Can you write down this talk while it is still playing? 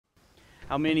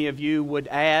How many of you would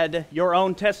add your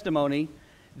own testimony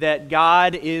that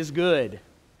God is good?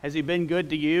 Has He been good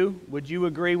to you? Would you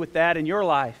agree with that in your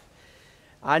life?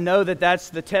 I know that that's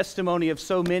the testimony of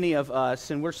so many of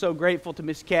us, and we're so grateful to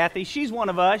Miss Kathy. She's one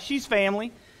of us. She's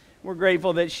family. We're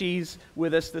grateful that she's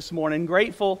with us this morning.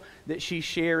 Grateful that she's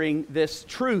sharing this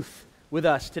truth with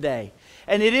us today.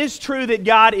 And it is true that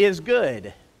God is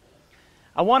good.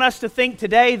 I want us to think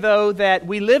today, though, that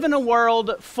we live in a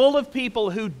world full of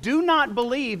people who do not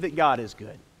believe that God is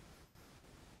good.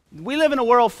 We live in a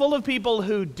world full of people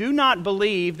who do not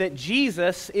believe that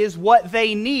Jesus is what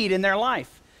they need in their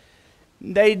life.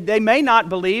 They may not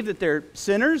believe that they're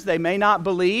sinners. They may not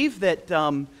believe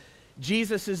that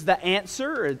Jesus is the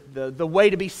answer, or the way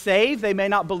to be saved. They may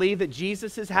not believe that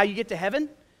Jesus is how you get to heaven.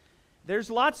 There's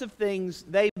lots of things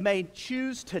they may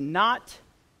choose to not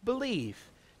believe.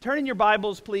 Turn in your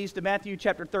Bibles, please, to Matthew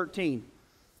chapter 13.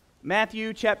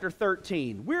 Matthew chapter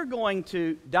 13. We're going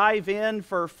to dive in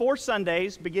for 4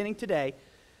 Sundays, beginning today,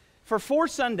 for 4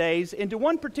 Sundays into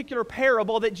one particular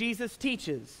parable that Jesus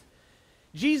teaches.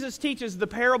 Jesus teaches the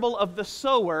parable of the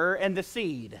sower and the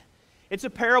seed. It's a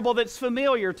parable that's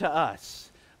familiar to us,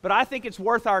 but I think it's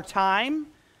worth our time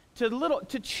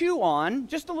to chew on,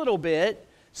 just a little bit,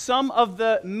 some of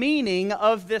the meaning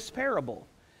of this parable.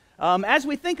 As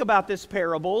we think about this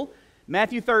parable,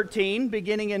 Matthew 13,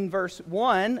 beginning in verse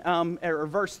 1, or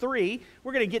verse 3,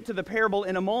 we're going to get to the parable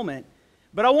in a moment.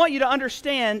 But I want you to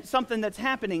understand something that's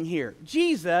happening here.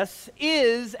 Jesus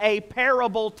is a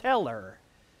parable teller.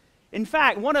 In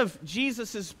fact, one of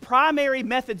Jesus' primary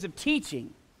methods of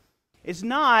teaching is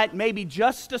not maybe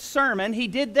just a sermon. He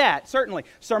did that, certainly.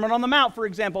 Sermon on the Mount, for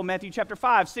example, Matthew chapter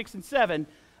 5, 6, and 7.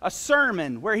 A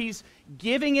sermon where He's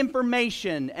giving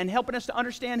information and helping us to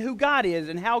understand who God is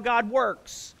and how God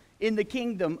works in the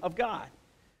kingdom of God.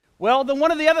 Well, then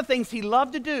one of the other things He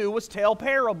loved to do was tell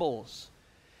parables.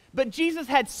 But Jesus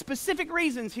had specific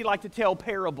reasons He liked to tell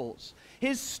parables.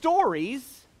 His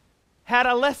stories had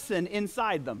a lesson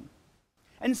inside them.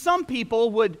 And some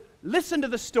people would listen to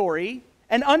the story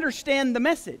and understand the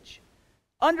message,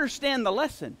 understand the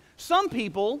lesson. Some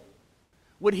people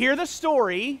would hear the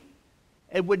story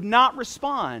and would not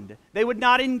respond. They would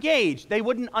not engage. They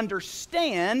wouldn't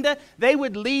understand. They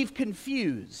would leave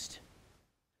confused.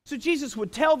 So Jesus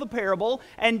would tell the parable,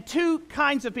 and 2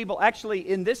 kinds of people, actually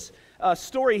in this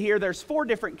story here, there's 4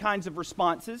 different kinds of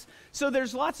responses. So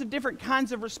there's lots of different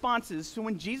kinds of responses to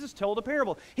when Jesus told a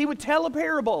parable. He would tell a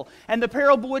parable, and the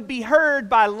parable would be heard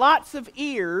by lots of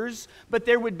ears, but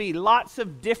there would be lots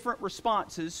of different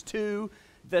responses to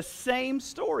the same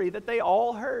story that they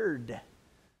all heard.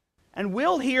 And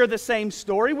we'll hear the same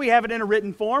story. We have it in a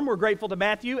written form. We're grateful to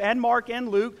Matthew and Mark and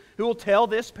Luke who will tell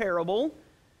this parable.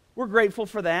 We're grateful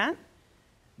for that.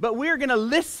 But we're going to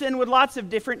listen with lots of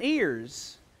different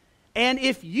ears. And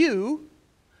if you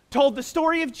told the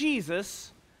story of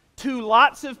Jesus to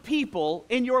lots of people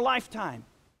in your lifetime,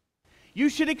 you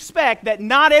should expect that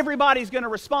not everybody's going to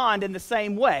respond in the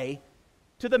same way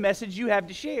to the message you have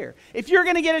to share. If you're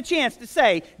going to get a chance to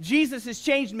say, Jesus has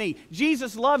changed me,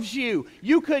 Jesus loves you,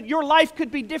 your life could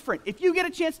be different. If you get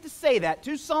a chance to say that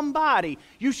to somebody,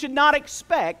 you should not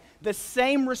expect the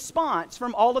same response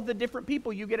from all of the different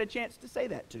people you get a chance to say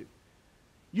that to.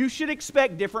 You should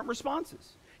expect different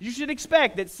responses. You should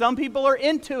expect that some people are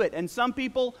into it and some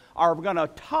people are going to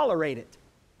tolerate it.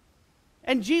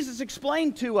 And Jesus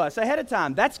explained to us ahead of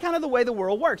time, that's kind of the way the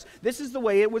world works. This is the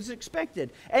way it was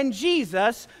expected. And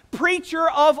Jesus, preacher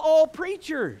of all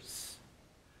preachers,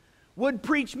 would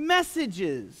preach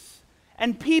messages,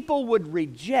 and people would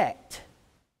reject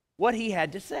what He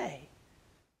had to say.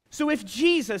 So if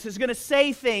Jesus is going to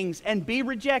say things and be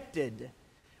rejected,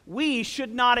 we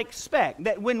should not expect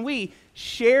that when we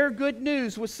share good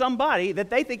news with somebody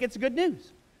that they think it's good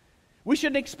news. We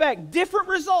should expect different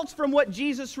results from what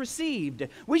Jesus received.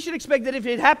 We should expect that if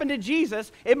it happened to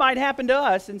Jesus, it might happen to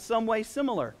us in some way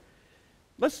similar.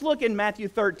 Let's look in Matthew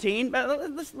 13.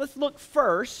 Let's look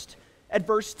first at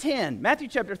verse 10. Matthew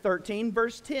chapter 13,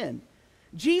 verse 10.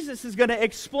 Jesus is going to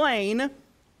explain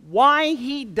why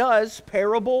He does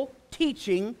parable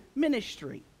teaching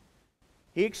ministry.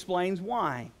 He explains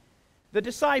why. The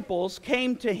disciples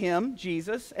came to Him,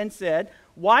 Jesus, and said,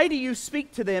 "Why do you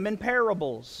speak to them in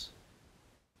parables?"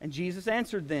 And Jesus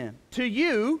answered them, "To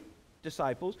you,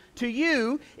 disciples, to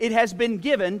you it has been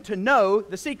given to know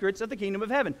the secrets of the kingdom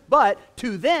of heaven. But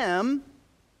to them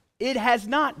it has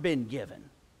not been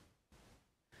given.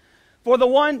 To the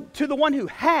one who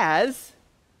has,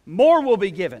 more will be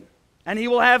given, and he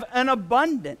will have an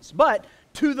abundance. But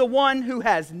to the one who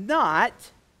has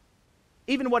not,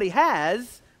 even what he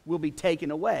has will be taken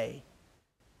away."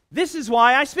 This is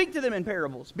why I speak to them in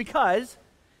parables, because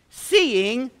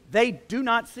seeing they do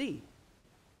not see,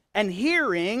 and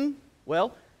hearing,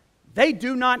 well, they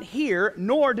do not hear,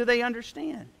 nor do they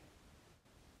understand.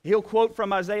 He'll quote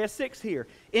from Isaiah 6 here.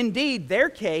 Indeed,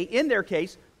 in their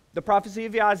case, the prophecy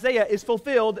of Isaiah is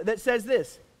fulfilled that says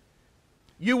this: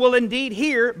 you will indeed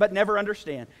hear, but never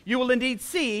understand. You will indeed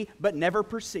see, but never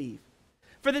perceive.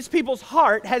 For this people's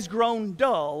heart has grown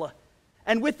dull,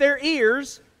 and with their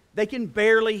ears they can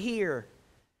barely hear,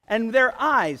 and their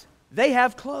eyes they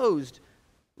have closed,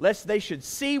 lest they should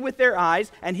see with their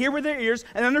eyes, and hear with their ears,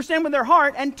 and understand with their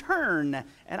heart, and turn,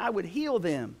 and I would heal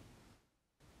them.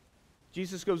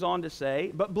 Jesus goes on to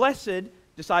say, but blessed,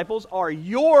 disciples, are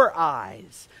your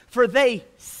eyes, for they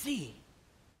see,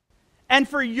 and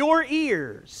for your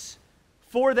ears,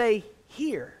 for they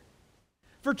hear.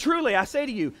 For truly, I say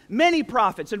to you, many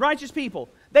prophets and righteous people,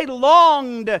 they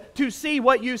longed to see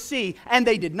what you see, and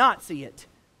they did not see it,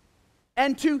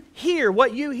 and to hear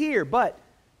what you hear, but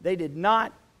they did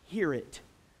not hear it.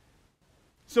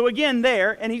 So again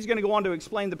there, and he's going to go on to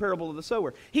explain the parable of the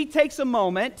sower. He takes a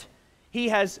moment. He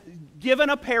has given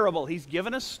a parable. He's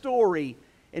given a story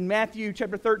in Matthew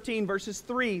chapter 13, verses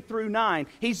 3 through 9.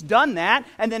 He's done that,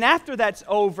 and then after that's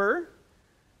over,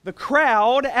 the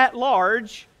crowd at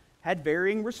large had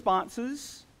varying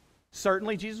responses.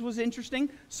 Certainly Jesus was interesting.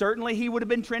 Certainly he would have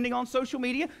been trending on social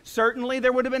media. Certainly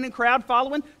there would have been a crowd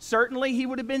following. Certainly he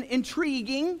would have been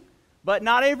intriguing. But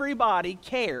not everybody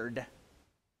cared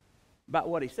about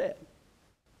what he said.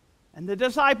 And the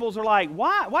disciples are like,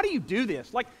 why do you do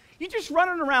this? Like, you're just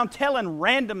running around telling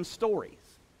random stories.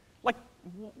 Like,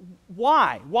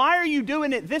 why? Why are you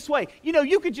doing it this way? You know,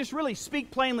 you could just really speak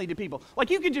plainly to people.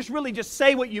 Like, you could just really just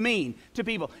say what you mean to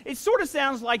people. It sort of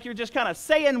sounds like you're just kind of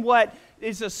saying what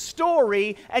is a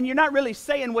story, and you're not really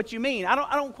saying what you mean. I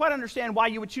don't quite understand why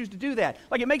you would choose to do that.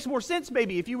 Like, it makes more sense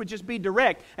maybe if you would just be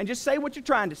direct and just say what you're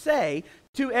trying to say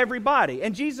to everybody.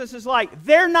 And Jesus is like,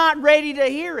 they're not ready to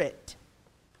hear it.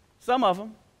 Some of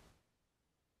them.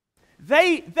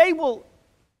 They will...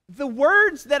 The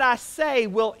words that I say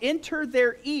will enter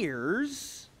their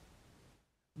ears,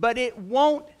 but it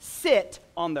won't sit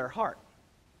on their heart.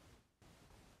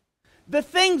 The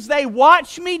things they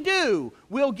watch me do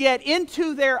will get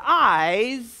into their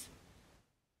eyes,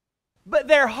 but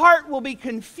their heart will be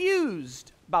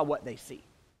confused by what they see.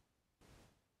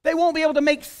 They won't be able to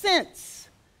make sense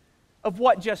of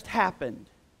what just happened.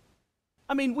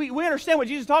 I mean, we understand what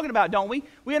Jesus is talking about, don't we?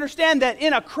 We understand that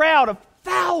in a crowd of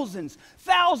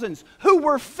thousands who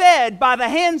were fed by the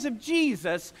hands of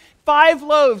Jesus, 5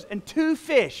 loaves and 2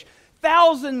 fish.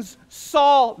 Thousands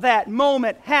saw that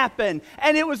moment happen,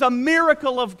 and it was a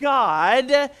miracle of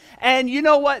God. And you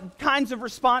know what kinds of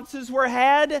responses were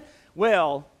had?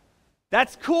 Well,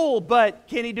 that's cool, but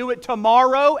can he do it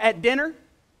tomorrow at dinner?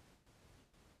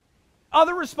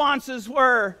 Other responses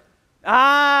were,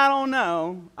 I don't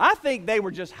know. I think they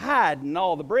were just hiding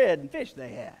all the bread and fish they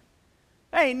had.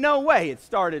 Ain't no way it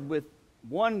started with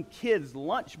one kid's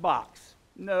lunchbox.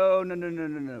 No.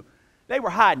 They were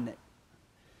hiding it.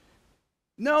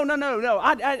 No.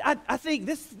 I think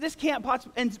this can't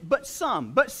possibly. But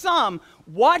some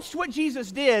watched what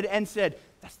Jesus did and said,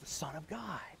 "That's the Son of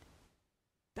God.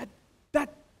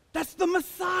 That's the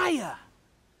Messiah."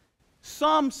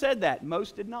 Some said that.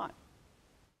 Most did not.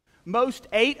 Most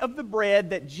ate of the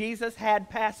bread that Jesus had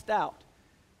passed out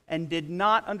and did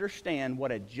not understand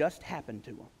what had just happened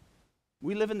to them.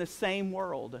 We live in the same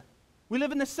world.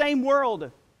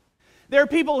 There are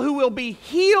people who will be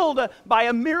healed by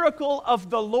a miracle of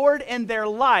the Lord in their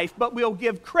life, but will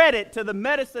give credit to the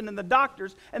medicine and the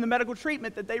doctors and the medical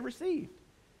treatment that they received.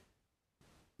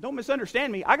 Don't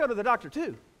misunderstand me. I go to the doctor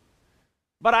too.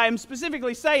 But I am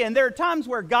specifically saying there are times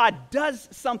where God does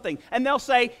something, and they'll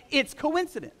say it's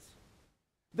coincidence.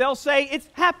 They'll say it's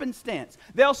happenstance.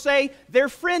 They'll say their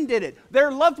friend did it.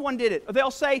 Their loved one did it.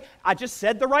 They'll say, I just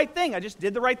said the right thing. I just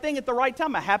did the right thing at the right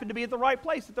time. I happened to be at the right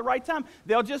place at the right time.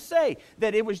 They'll just say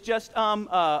that it was just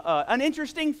an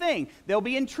interesting thing. They'll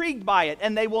be intrigued by it,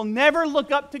 and they will never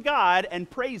look up to God and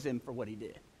praise Him for what He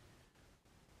did.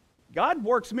 God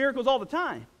works miracles all the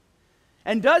time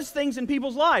and does things in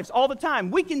people's lives all the time.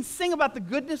 We can sing about the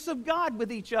goodness of God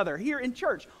with each other here in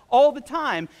church all the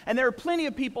time, and there are plenty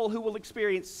of people who will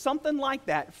experience something like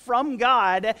that from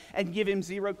God and give Him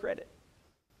zero credit.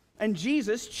 And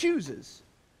Jesus chooses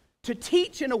to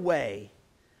teach in a way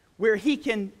where He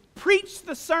can preach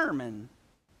the sermon,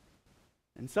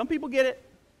 and some people get it,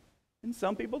 and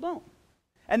some people don't.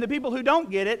 And the people who don't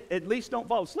get it at least don't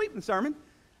fall asleep in the sermon.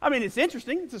 I mean, it's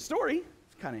interesting, it's a story,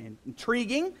 it's kind of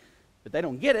intriguing, but they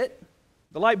don't get it.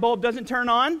 The light bulb doesn't turn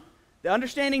on. The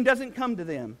understanding doesn't come to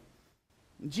them.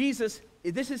 Jesus,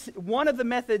 this is one of the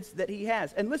methods that he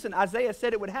has. And listen, Isaiah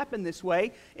said it would happen this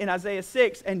way in Isaiah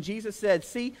 6, and Jesus said,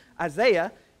 see,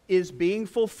 Isaiah is being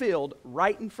fulfilled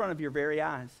right in front of your very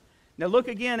eyes. Now look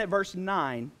again at verse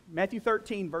 9, Matthew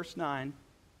 13, verse 9.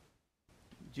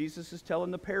 Jesus is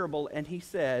telling the parable, and he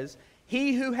says,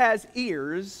 he who has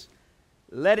ears,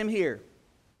 let him hear.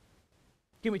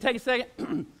 Can we take a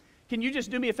second? Can you just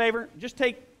do me a favor? Just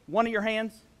take one of your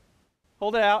hands,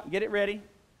 hold it out, get it ready.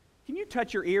 Can you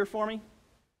touch your ear for me?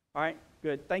 All right,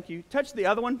 good, thank you. Touch the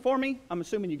other one for me. I'm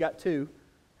assuming you got two.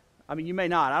 I mean, you may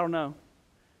not, I don't know.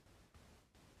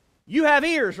 You have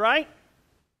ears, right?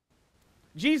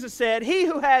 Jesus said, he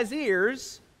who has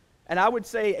ears, and I would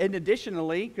say, and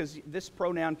additionally, because this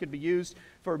pronoun could be used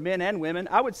for men and women,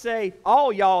 I would say,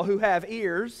 all y'all who have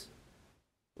ears,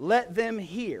 let them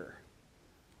hear.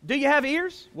 Do you have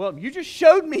ears? Well, you just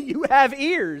showed me you have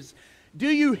ears. Do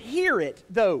you hear it,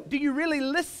 though? Do you really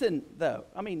listen, though?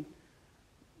 I mean,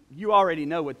 you already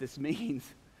know what this means.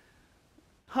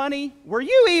 Honey, were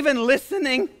you even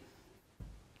listening?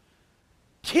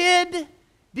 Kid,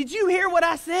 did you hear what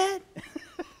I said?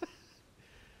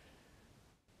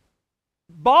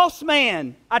 Boss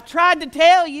man, I tried to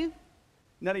tell you.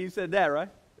 None of you said that, right?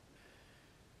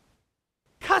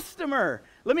 Customer,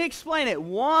 let me explain it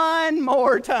one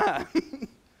more time.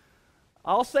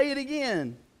 I'll say it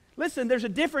again. Listen, there's a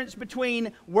difference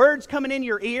between words coming in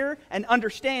your ear and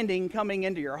understanding coming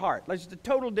into your heart. There's a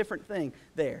total different thing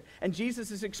there. And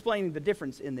Jesus is explaining the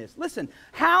difference in this. Listen,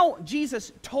 how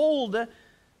Jesus told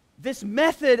this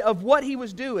method of what he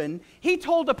was doing, he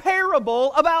told a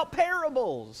parable about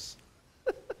parables.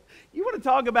 You want to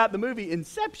talk about the movie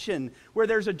Inception, where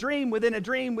there's a dream within a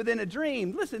dream within a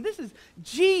dream. Listen, this is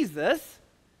Jesus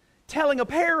telling a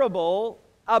parable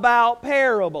about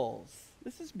parables.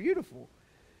 This is beautiful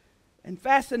and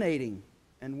fascinating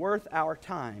and worth our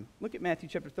time. Look at Matthew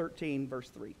chapter 13, verse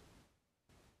 3.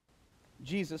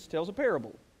 Jesus tells a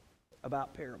parable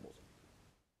about parables.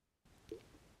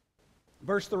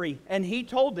 Verse 3, and he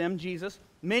told them, Jesus,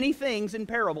 many things in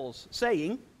parables,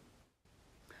 saying,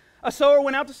 a sower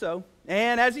went out to sow,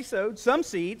 and as he sowed, some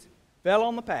seeds fell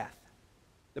on the path.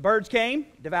 The birds came,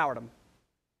 devoured them.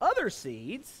 Other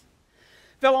seeds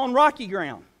fell on rocky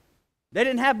ground. They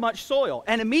didn't have much soil,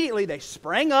 and immediately they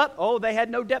sprang up. Oh, they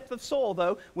had no depth of soil,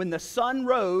 though. When the sun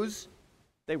rose,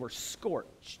 they were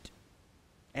scorched.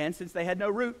 And since they had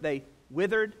no root, they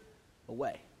withered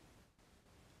away.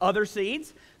 Other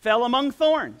seeds fell among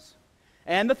thorns,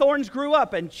 and the thorns grew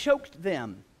up and choked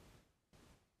them.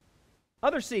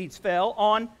 Other seeds fell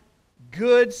on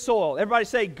good soil. Everybody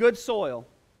say good soil.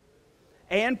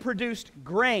 And produced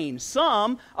grain,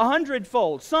 some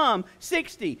 100-fold, some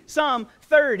 60, some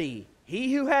 30.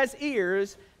 He who has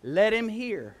ears, let him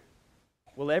hear.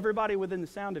 Well, everybody within the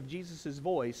sound of Jesus'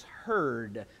 voice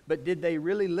heard, but did they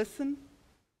really listen?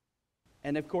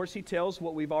 And of course, he tells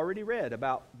what we've already read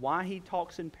about why he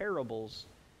talks in parables.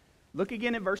 Look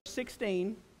again at verse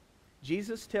 16.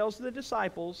 Jesus tells the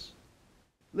disciples,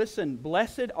 listen,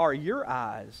 blessed are your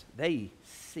eyes, they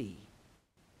see.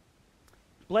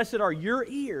 Blessed are your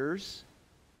ears,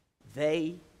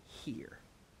 they hear.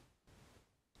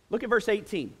 Look at verse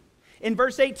 18. In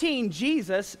verse 18,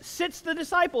 Jesus sits the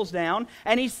disciples down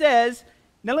and he says,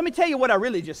 now let me tell you what I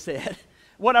really just said.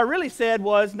 What I really said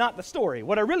was not the story.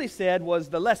 What I really said was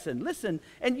the lesson. Listen,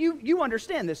 and you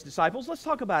understand this, disciples. Let's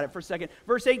talk about it for a second.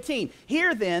 Verse 18,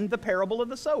 hear then the parable of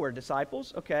the sower,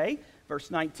 disciples. Okay, verse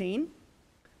 19.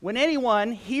 When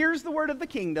anyone hears the word of the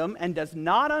kingdom and does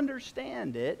not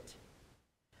understand it,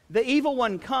 the evil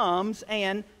one comes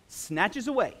and snatches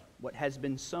away what has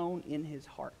been sown in his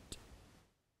heart.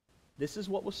 This is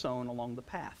what was sown along the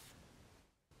path.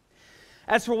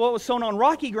 As for what was sown on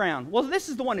rocky ground, well, this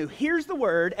is the one who hears the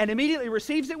word and immediately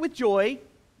receives it with joy.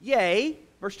 Yea,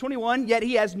 verse 21, yet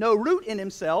he has no root in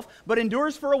himself, but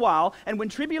endures for a while. And when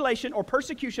tribulation or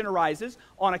persecution arises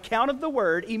on account of the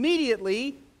word,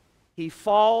 immediately he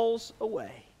falls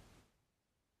away.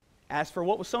 As for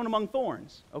what was sown among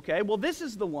thorns, okay, well, this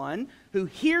is the one who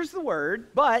hears the word,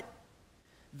 but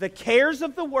the cares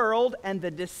of the world and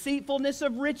the deceitfulness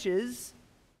of riches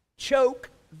choke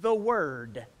the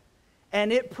word,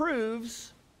 and it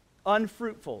proves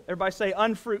unfruitful. Everybody say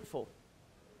unfruitful.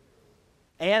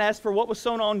 And as for what was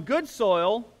sown on good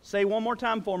soil, say one more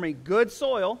time for me, good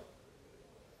soil.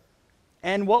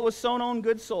 And what was sown on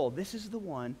good soil, this is the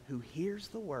one who hears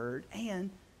the word and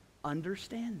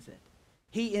understands it.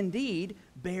 He indeed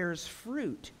bears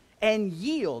fruit and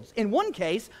yields, in one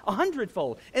case,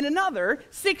 100-fold, in another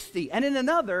 60, and in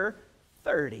another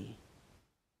 30.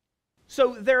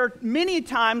 So there are many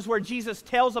times where Jesus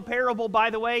tells a parable, by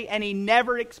the way, and he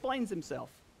never explains himself.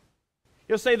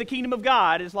 He'll say the kingdom of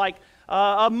God is like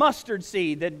a mustard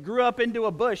seed that grew up into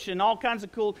a bush and all kinds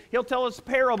of cool. He'll tell us a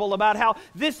parable about how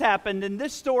this happened in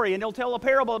this story, and he'll tell a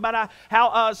parable about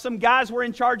how some guys were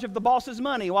in charge of the boss's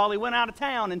money while he went out of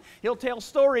town, and he'll tell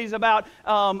stories about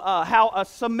how a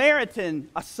Samaritan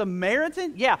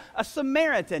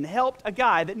helped a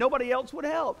guy that nobody else would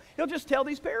help. He'll just tell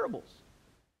these parables.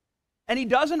 And he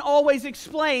doesn't always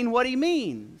explain what he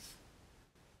means.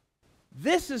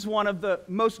 This is one of the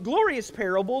most glorious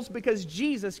parables because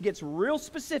Jesus gets real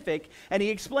specific and he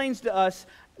explains to us,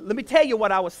 let me tell you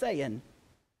what I was saying.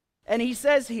 And he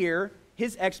says here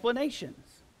his explanations.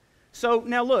 So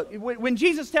now look, when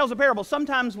Jesus tells a parable,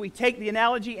 sometimes we take the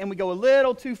analogy and we go a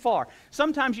little too far.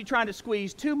 Sometimes you're trying to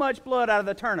squeeze too much blood out of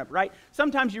the turnip, right?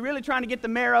 Sometimes you're really trying to get the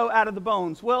marrow out of the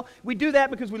bones. Well, we do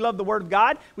that because we love the Word of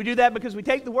God. We do that because we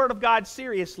take the Word of God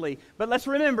seriously. But let's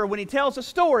remember, when he tells a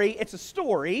story, it's a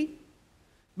story.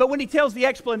 But when he tells the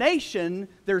explanation,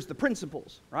 there's the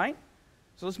principles, right?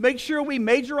 So let's make sure we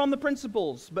major on the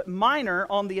principles, but minor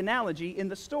on the analogy in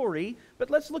the story. But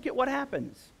let's look at what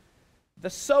happens. The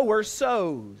sower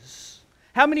sows.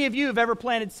 How many of you have ever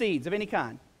planted seeds of any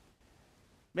kind?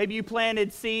 Maybe you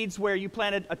planted seeds where you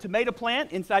planted a tomato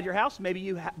plant inside your house. Maybe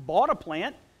you bought a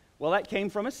plant. Well, that came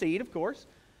from a seed, of course.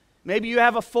 Maybe you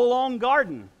have a full-on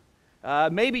garden.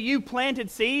 Maybe you planted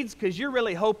seeds because you're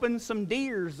really hoping some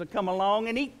deers will come along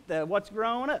and eat what's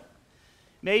growing up.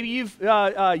 Maybe you've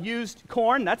used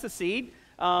corn. That's a seed.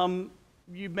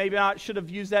 You maybe not should have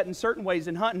used that in certain ways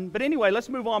in hunting. But anyway, let's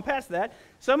move on past that.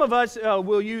 Some of us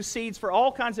will use seeds for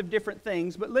all kinds of different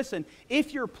things. But listen,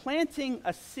 if you're planting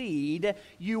a seed,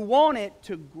 you want it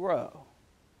to grow.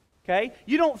 Okay?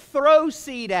 You don't throw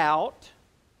seed out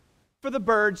for the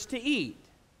birds to eat.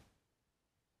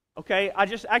 Okay, I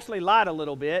just actually lied a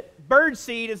little bit. Bird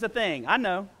seed is a thing. I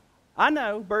know,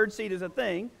 bird seed is a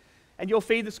thing. And you'll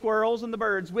feed the squirrels and the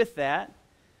birds with that.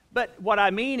 But what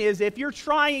I mean is if you're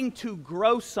trying to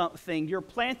grow something, you're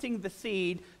planting the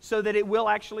seed so that it will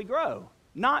actually grow,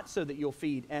 not so that you'll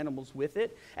feed animals with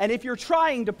it. And if you're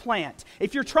trying to plant,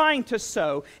 if you're trying to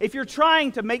sow, if you're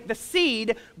trying to make the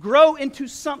seed grow into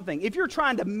something, if you're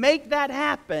trying to make that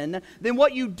happen, then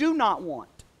what you do not want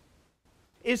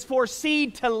is for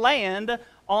seed to land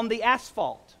on the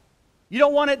asphalt. You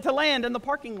don't want it to land in the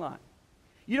parking lot.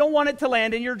 You don't want it to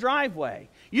land in your driveway.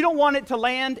 You don't want it to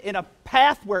land in a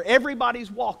path where everybody's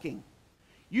walking.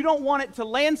 You don't want it to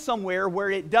land somewhere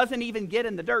where it doesn't even get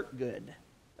in the dirt good.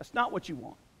 That's not what you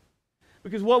want.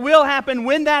 Because what will happen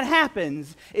when that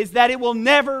happens is that it will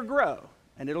never grow.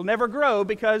 And it'll never grow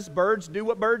because birds do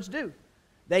what birds do.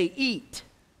 They eat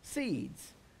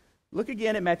seeds. Look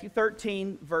again at Matthew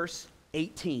 13, verse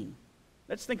 18.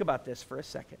 Let's think about this for a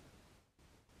second.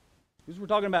 Because we're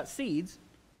talking about seeds.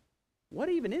 What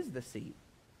even is the seed?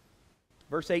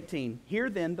 Verse 18. Hear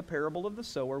then the parable of the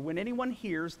sower. When anyone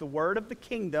hears the word of the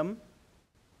kingdom,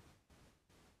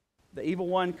 the evil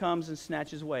one comes and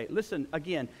snatches away. Listen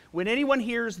again. When anyone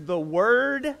hears the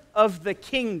word of the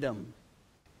kingdom,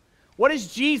 what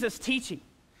is Jesus teaching?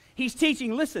 He's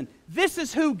teaching, listen, this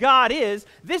is who God is.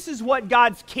 This is what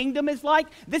God's kingdom is like.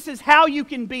 This is how you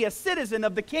can be a citizen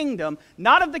of the kingdom,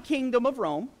 not of the kingdom of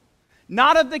Rome,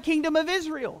 not of the kingdom of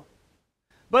Israel,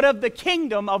 but of the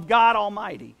kingdom of God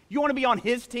Almighty. You want to be on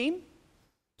His team?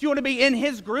 Do you want to be in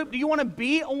His group? Do you want to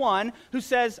be one who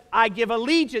says, I give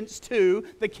allegiance to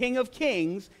the King of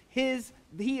Kings? He is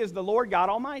the Lord God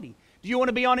Almighty. Do you want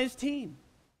to be on His team?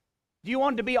 Do you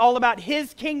want to be all about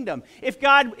His kingdom? If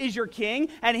God is your king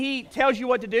and He tells you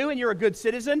what to do and you're a good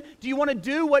citizen, do you want to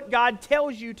do what God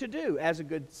tells you to do as a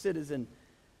good citizen?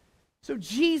 So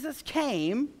Jesus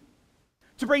came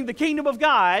to bring the kingdom of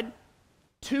God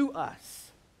to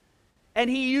us.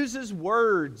 And He uses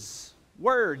words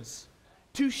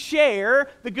to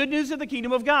share the good news of the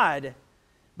kingdom of God.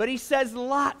 But He says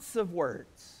lots of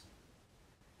words.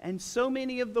 And so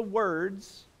many of the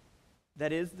words,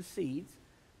 that is the seeds,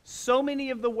 so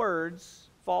many of the words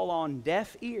fall on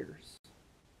deaf ears.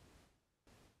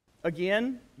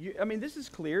 Again, this is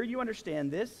clear. You understand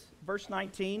this. Verse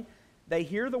 19, they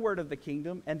hear the word of the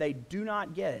kingdom and they do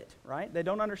not get it, right? They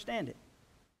don't understand it.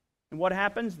 And what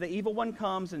happens? The evil one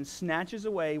comes and snatches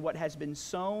away what has been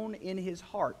sown in his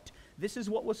heart. This is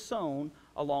what was sown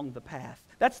along the path.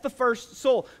 That's the first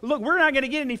soul. Look, we're not going to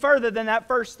get any further than that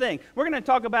first thing. We're going to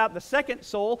talk about the second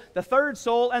soul, the third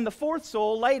soul, and the fourth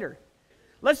soul later.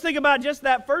 Let's think about just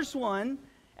that first one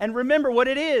and remember what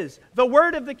it is. The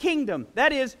word of the kingdom.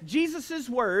 That is Jesus'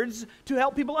 words to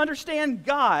help people understand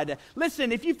God.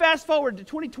 Listen, if you fast forward to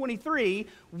 2023,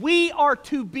 we are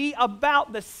to be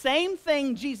about the same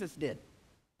thing Jesus did.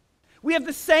 We have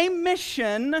the same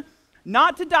mission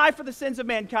not to die for the sins of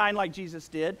mankind like Jesus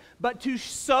did, but to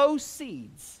sow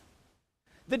seeds.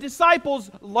 The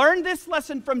disciples learned this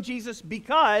lesson from Jesus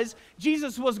because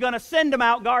Jesus was going to send them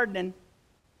out gardening.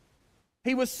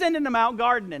 He was sending them out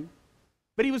gardening.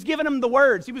 But he was giving them the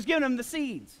words. He was giving them the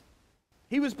seeds.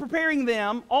 He was preparing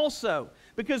them also.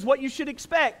 Because what you should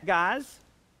expect, guys,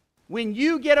 when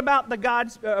you get about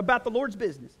the Lord's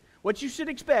business, what you should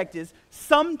expect is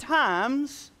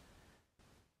sometimes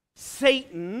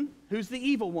Satan, who's the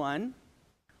evil one,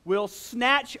 will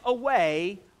snatch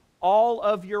away all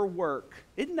of your work.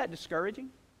 Isn't that discouraging?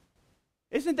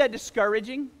 Isn't that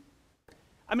discouraging?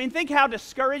 I mean, think how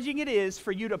discouraging it is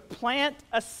for you to plant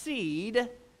a seed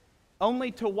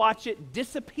only to watch it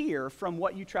disappear from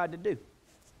what you tried to do.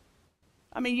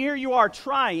 I mean, here you are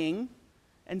trying,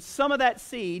 and some of that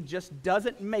seed just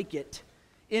doesn't make it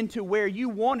into where you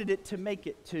wanted it to make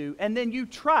it to. And then you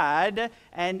tried,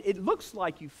 and it looks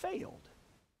like you failed.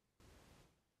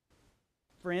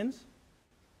 Friends,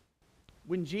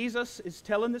 when Jesus is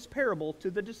telling this parable to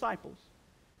the disciples,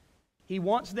 he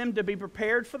wants them to be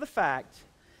prepared for the fact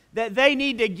that they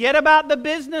need to get about the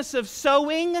business of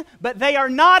sowing, but they are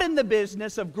not in the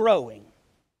business of growing.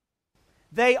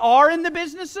 They are in the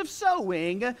business of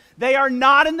sowing. They are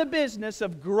not in the business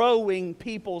of growing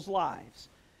people's lives.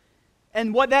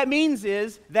 And what that means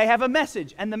is they have a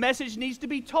message, and the message needs to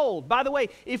be told. By the way,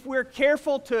 if we're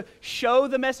careful to show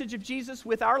the message of Jesus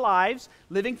with our lives,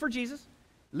 living for Jesus,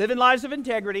 living lives of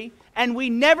integrity, and we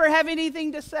never have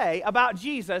anything to say about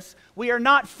Jesus, we are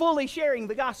not fully sharing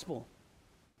the gospel.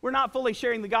 We're not fully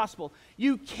sharing the gospel.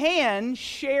 You can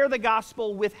share the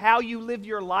gospel with how you live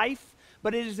your life,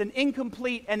 but it is an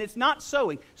incomplete, and it's not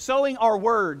sowing. Sowing are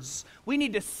words. We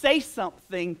need to say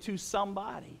something to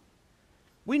somebody.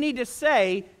 We need to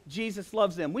say Jesus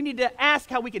loves them. We need to ask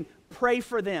how we can pray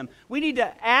for them. We need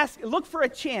to look for a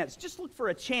chance, just look for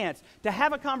a chance to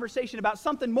have a conversation about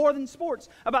something more than sports,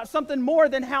 about something more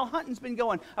than how hunting's been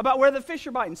going, about where the fish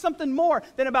are biting, something more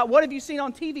than about what have you seen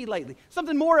on TV lately,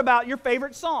 something more about your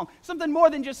favorite song, something more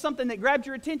than just something that grabbed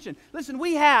your attention. Listen,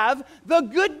 we have the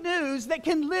good news that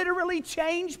can literally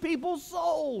change people's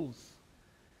souls.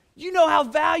 You know how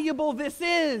valuable this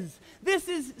is. This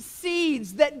is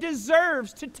seeds that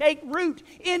deserves to take root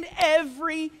in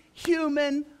every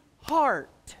human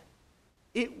heart.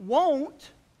 It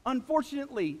won't,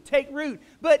 unfortunately, take root,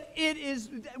 but it is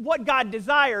what God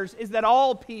desires is that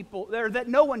all people, or that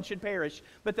no one should perish,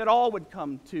 but that all would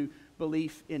come to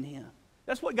belief in Him.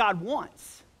 That's what God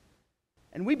wants.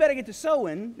 And we better get to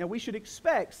sowing. Now we should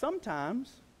expect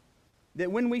sometimes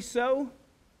that when we sow,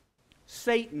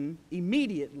 Satan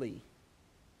immediately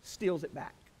steals it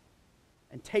back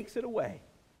and takes it away.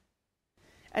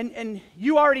 And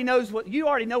you already know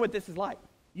what this is like.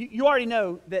 You already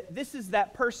know that this is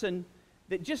that person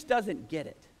that just doesn't get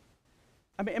it.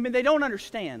 I mean, they don't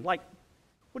understand. Like,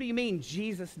 what do you mean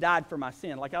Jesus died for my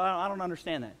sin? Like, I don't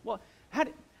understand that. Well,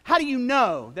 how do you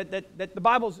know that the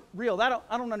Bible's real? I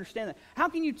don't understand that. How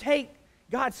can you take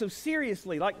God so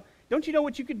seriously? Like, don't you know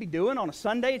what you could be doing on a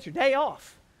Sunday? It's your day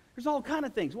off. There's all kind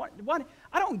of things. What?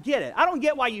 I don't get it. I don't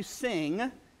get why you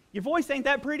sing. Your voice ain't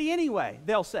that pretty anyway,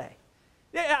 they'll say.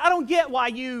 I don't get why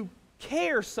you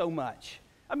care so much.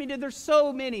 I mean, there's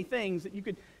so many things that you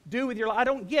could do with your life. I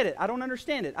don't get it. I don't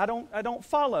understand it. I don't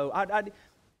follow.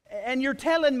 And you're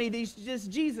telling me these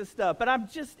just Jesus stuff, but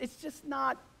it's just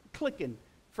not clicking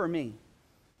for me.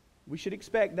 We should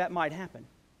expect that might happen.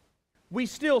 We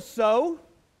still sow.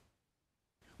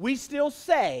 We still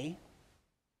say.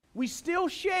 We still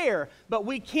share, but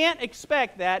we can't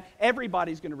expect that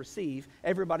everybody's going to receive,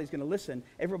 everybody's going to listen,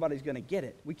 everybody's going to get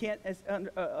it. We can't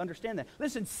understand that.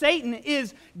 Listen, Satan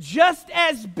is just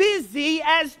as busy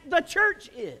as the church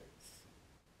is.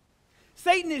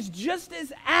 Satan is just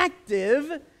as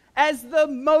active as the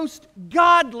most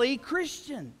godly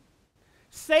Christian.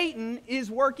 Satan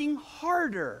is working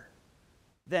harder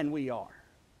than we are.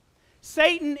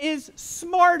 Satan is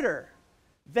smarter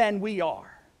than we are.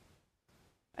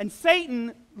 And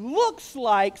Satan looks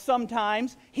like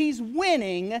sometimes he's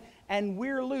winning and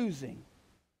we're losing.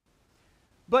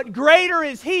 But greater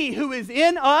is he who is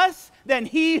in us than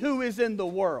he who is in the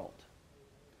world.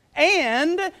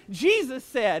 And Jesus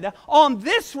said, on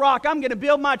this rock I'm going to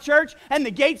build my church, and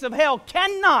the gates of hell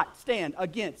cannot stand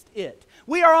against it.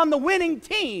 We are on the winning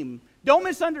team. Don't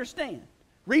misunderstand.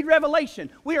 Read Revelation.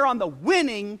 We are on the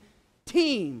winning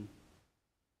team.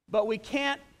 But we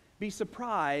can't be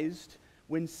surprised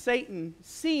when Satan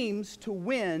seems to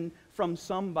win from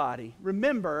somebody.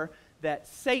 Remember that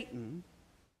Satan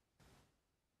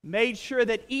made sure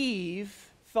that Eve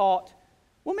thought,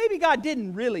 well, maybe God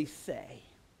didn't really say.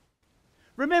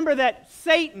 Remember that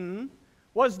Satan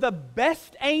was the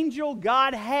best angel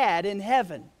God had in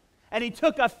heaven. And he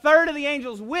took a third of the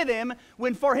angels with him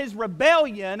when, for his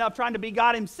rebellion of trying to be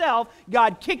God himself,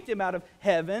 God kicked him out of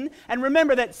heaven. And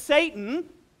remember that Satan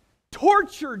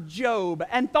tortured Job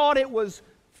and thought it was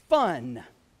fun.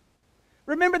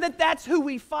 Remember that that's who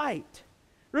we fight.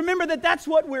 Remember that that's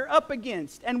what we're up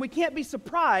against. And we can't be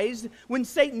surprised when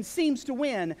Satan seems to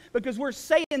win, because we're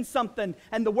saying something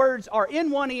and the words are in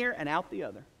one ear and out the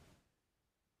other.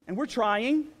 And we're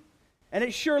trying, and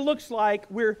it sure looks like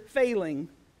we're failing.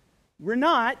 We're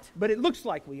not, but it looks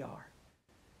like we are.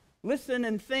 Listen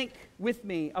and think with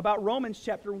me about Romans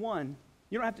chapter 1.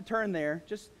 You don't have to turn there.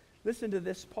 Just listen to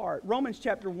this part. Romans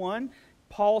chapter 1,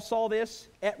 Paul saw this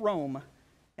at Rome,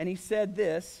 and he said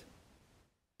this,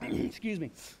 excuse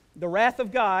me, the wrath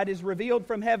of God is revealed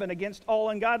from heaven against all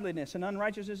ungodliness and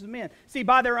unrighteousness of men. See,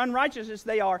 by their unrighteousness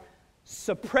they are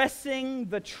suppressing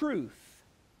the truth.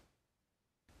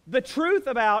 The truth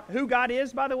about who God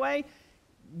is, by the way,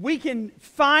 we can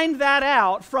find that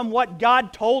out from what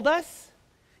God told us.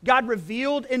 God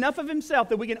revealed enough of himself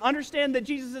that we can understand that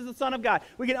Jesus is the Son of God.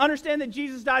 We can understand that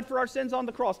Jesus died for our sins on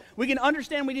the cross. We can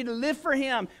understand we need to live for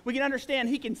him. We can understand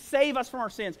he can save us from our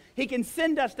sins. He can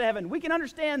send us to heaven. We can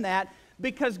understand that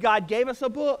because God gave us a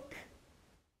book.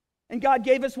 And God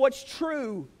gave us what's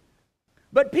true.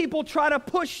 But people try to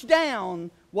push down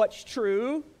what's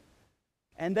true.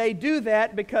 And they do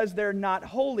that because they're not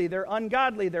holy, they're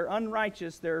ungodly, they're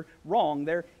unrighteous, they're wrong,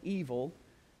 they're evil.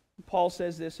 Paul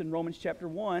says this in Romans chapter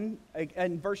 1,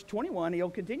 and verse 21,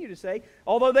 he'll continue to say,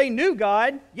 although they knew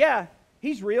God, yeah,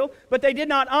 he's real, but they did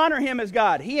not honor him as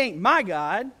God. He ain't my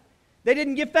God. They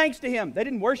didn't give thanks to him. They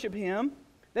didn't worship him.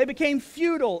 They became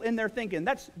futile in their thinking.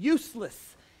 That's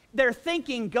useless. Their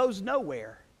thinking goes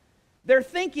nowhere. Their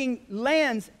thinking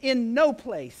lands in no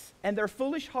place, and their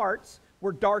foolish hearts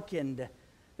were darkened.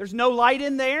 There's no light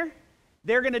in there.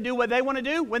 They're going to do what they want to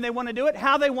do, when they want to do it,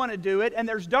 how they want to do it, and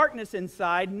there's darkness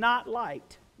inside, not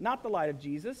light. Not the light of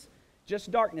Jesus,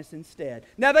 just darkness instead.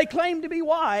 Now they claim to be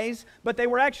wise, but they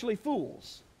were actually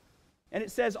fools. And it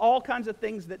says all kinds of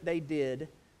things that they did.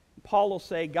 Paul will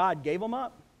say God gave them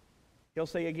up. He'll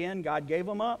say again, God gave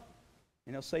them up.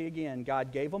 And he'll say again,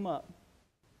 God gave them up.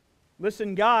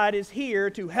 Listen, God is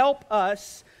here to help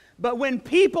us. But when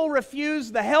people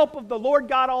refuse the help of the Lord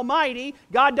God Almighty,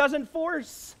 God doesn't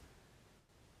force.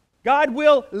 God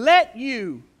will let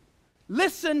you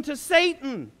listen to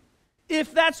Satan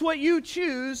if that's what you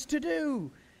choose to do.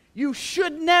 You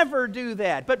should never do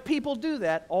that, but people do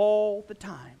that all the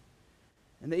time.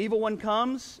 And the evil one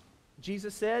comes,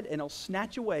 Jesus said, and he'll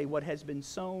snatch away what has been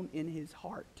sown in his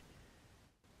heart.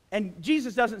 And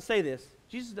Jesus doesn't say this.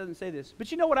 Jesus doesn't say this. But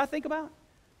you know what I think about?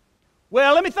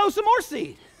 Well, let me throw some more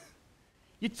seed.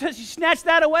 You snatch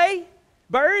that away,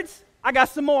 birds, I got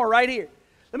some more right here.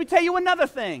 Let me tell you another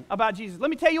thing about Jesus. Let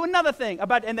me tell you another thing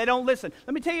about, and they don't listen.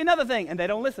 Let me tell you another thing, and they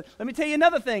don't listen. Let me tell you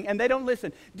another thing, and they don't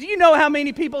listen. Do you know how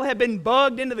many people have been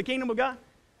bugged into the kingdom of God?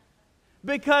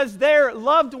 Because their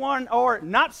loved one or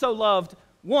not so loved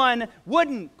one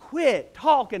wouldn't quit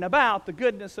talking about the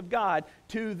goodness of God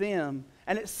to them.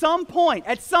 And at some point,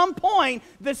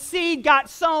 the seed got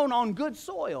sown on good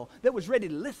soil that was ready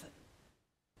to listen.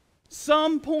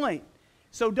 Some point.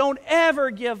 So don't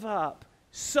ever give up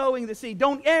sowing the seed.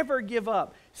 Don't ever give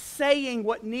up saying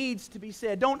what needs to be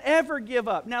said. Don't ever give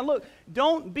up. Now look,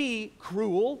 don't be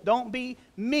cruel. Don't be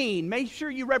mean. Make sure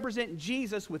you represent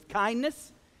Jesus with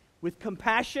kindness, with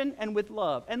compassion, and with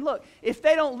love. And look, if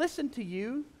they don't listen to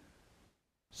you,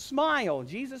 smile.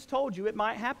 Jesus told you it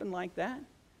might happen like that.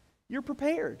 You're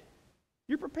prepared.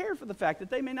 You're prepared for the fact that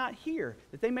they may not hear,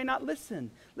 that they may not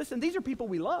listen. Listen, these are people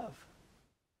we love.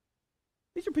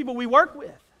 These are people we work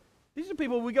with. These are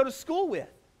people we go to school with.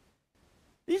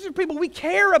 These are people we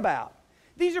care about.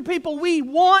 These are people we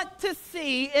want to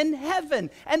see in heaven.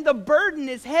 And the burden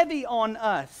is heavy on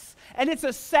us. And it's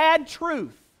a sad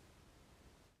truth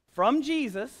from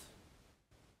Jesus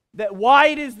that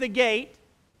wide is the gate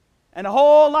and a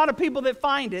whole lot of people that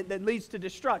find it that leads to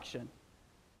destruction.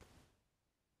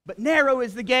 But narrow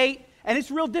is the gate, and it's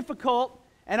real difficult,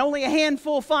 and only a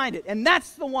handful find it. And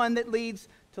that's the one that leads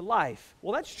to life.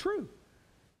 Well, that's true.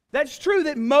 That's true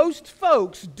that most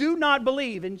folks do not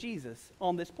believe in Jesus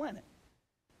on this planet.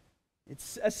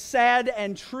 It's a sad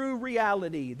and true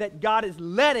reality that God is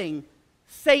letting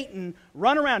Satan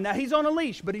run around. Now, he's on a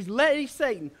leash, but he's letting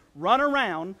Satan run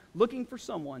around looking for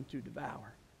someone to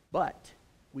devour. But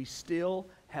we still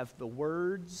have the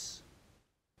words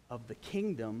of the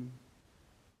kingdom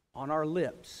on our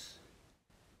lips.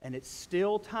 And it's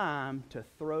still time to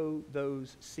throw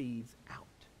those seeds out.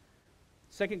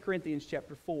 2 Corinthians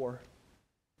chapter 4.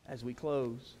 as we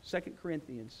close. 2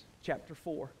 Corinthians chapter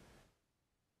 4.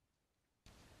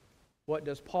 What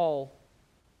does Paul,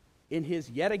 in his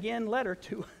yet again letter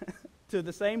to, to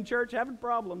the same church having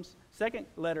problems, second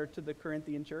letter to the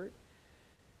Corinthian church,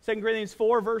 2 Corinthians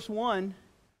 4 verse 1,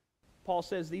 Paul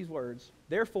says these words,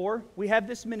 "Therefore, we have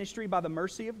this ministry by the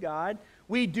mercy of God.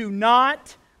 We do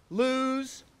not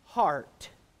lose heart."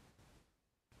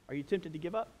 Are you tempted to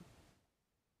give up?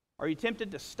 Are you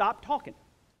tempted to stop talking?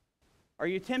 Are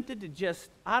you tempted to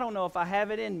just, I don't know if I have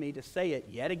it in me to say it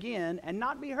yet again and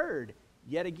not be heard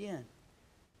yet again?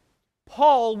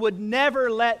 Paul would never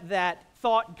let that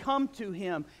thought come to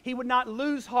him. He would not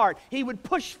lose heart. He would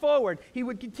push forward. He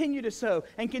would continue to sow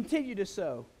and continue to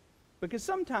sow. Because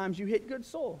sometimes you hit good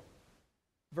soil.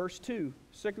 Verse 2,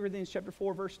 2 Corinthians chapter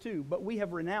 4, verse 2, "But we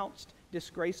have renounced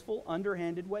disgraceful,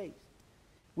 underhanded ways.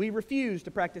 We refuse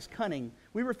to practice cunning.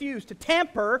 We refuse to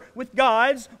tamper with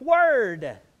God's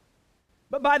word.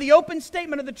 But by the open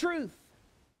statement of the truth,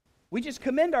 we just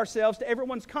commend ourselves to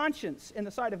everyone's conscience in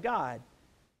the sight of God."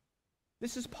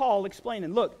 This is Paul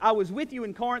explaining, look, I was with you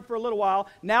in Corinth for a little while.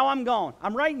 Now I'm gone.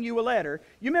 I'm writing you a letter.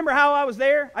 You remember how I was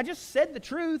there? I just said the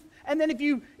truth. And then if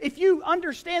you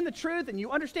understand the truth and you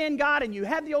understand God and you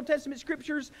have the Old Testament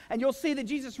scriptures and you'll see that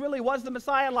Jesus really was the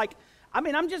Messiah,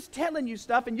 I'm just telling you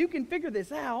stuff and you can figure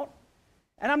this out.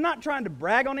 And I'm not trying to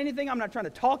brag on anything. I'm not trying to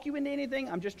talk you into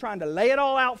anything. I'm just trying to lay it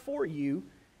all out for you.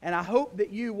 And I hope that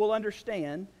you will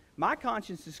understand. My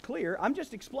conscience is clear. I'm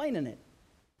just explaining it.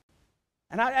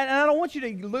 And I don't want you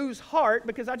to lose heart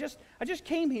because I just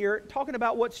came here talking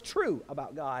about what's true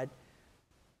about God.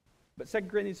 But 2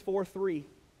 Corinthians 4:3,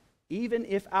 "Even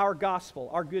if our gospel,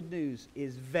 our good news,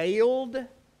 is veiled, it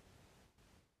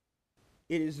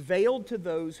is veiled to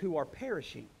those who are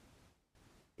perishing.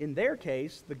 In their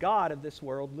case, the God of this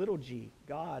world, little g,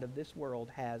 God of this world,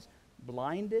 has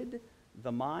blinded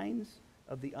the minds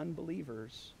of the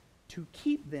unbelievers to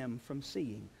keep them from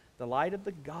seeing the light of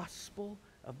the gospel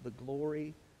of the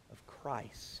glory of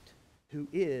Christ, who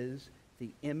is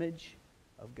the image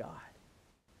of God."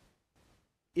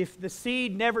 If the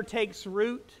seed never takes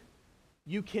root,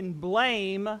 you can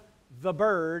blame the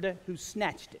bird who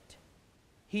snatched it.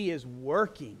 He is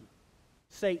working,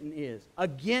 Satan is,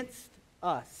 against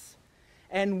us.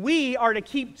 And we are to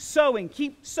keep sowing,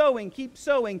 keep sowing, keep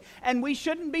sowing. And we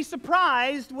shouldn't be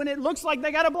surprised when it looks like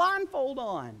they got a blindfold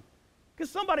on. Because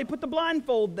somebody put the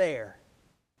blindfold there.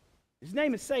 His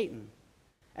name is Satan.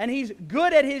 And he's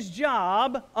good at his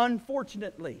job,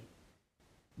 unfortunately.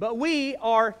 But we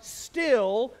are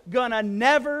still gonna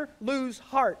never lose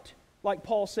heart, like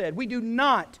Paul said. We do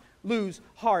not lose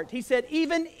heart. He said,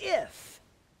 even if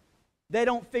they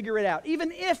don't figure it out,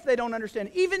 even if they don't understand,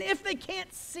 even if they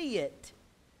can't see it,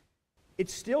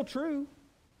 it's still true.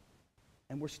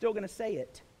 And we're still gonna say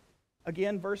it.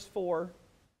 Again, verse 4,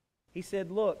 he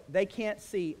said, look, they can't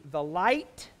see the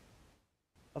light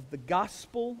of the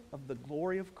gospel of the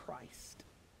glory of Christ,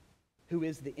 who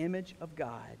is the image of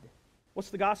God. What's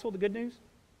the gospel, the good news?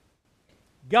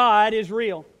 God is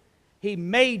real. He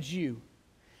made you.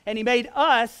 And He made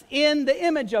us in the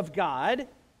image of God.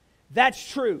 That's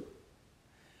true.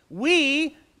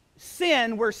 We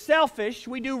sin, we're selfish,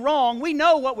 we do wrong. We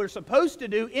know what we're supposed to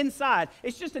do inside.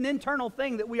 It's just an internal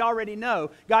thing that we already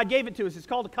know. God gave it to us. It's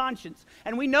called a conscience.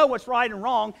 And we know what's right and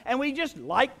wrong, and we just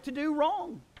like to do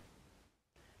wrong.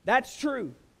 That's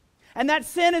true. And that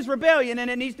sin is rebellion,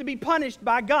 and it needs to be punished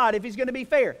by God if He's going to be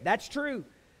fair. That's true.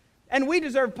 And we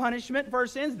deserve punishment for our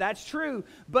sins. That's true.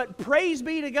 But praise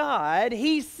be to God,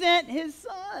 He sent His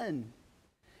Son.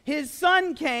 His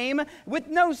Son came with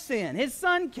no sin. His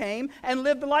Son came and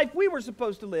lived the life we were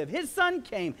supposed to live. His Son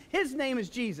came. His name is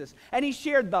Jesus. And He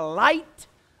shared the light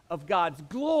of God's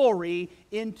glory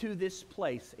into this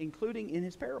place, including in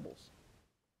His parables.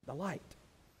 The light.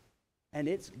 And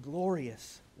it's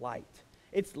glorious light.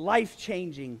 It's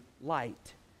life-changing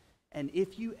light. And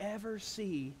if you ever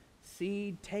see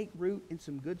seed take root in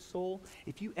some good soil,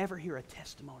 if you ever hear a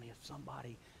testimony of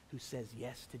somebody who says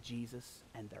yes to Jesus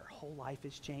and their whole life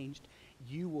is changed,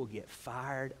 you will get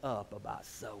fired up about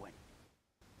sowing.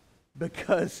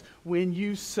 Because when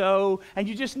you sow, and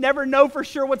you just never know for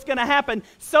sure what's going to happen,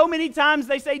 so many times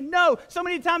they say no, so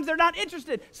many times they're not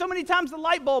interested, so many times the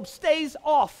light bulb stays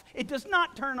off. It does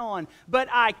not turn on. But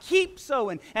I keep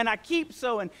sowing, and I keep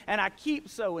sowing, and I keep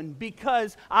sowing,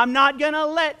 because I'm not going to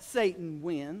let Satan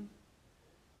win.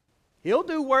 He'll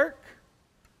do work,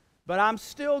 but I'm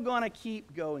still going to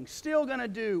keep going, still going to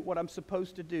do what I'm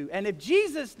supposed to do. And if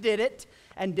Jesus did it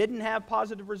and didn't have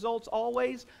positive results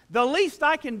always, the least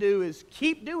I can do is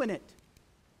keep doing it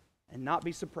and not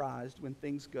be surprised when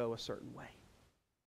things go a certain way.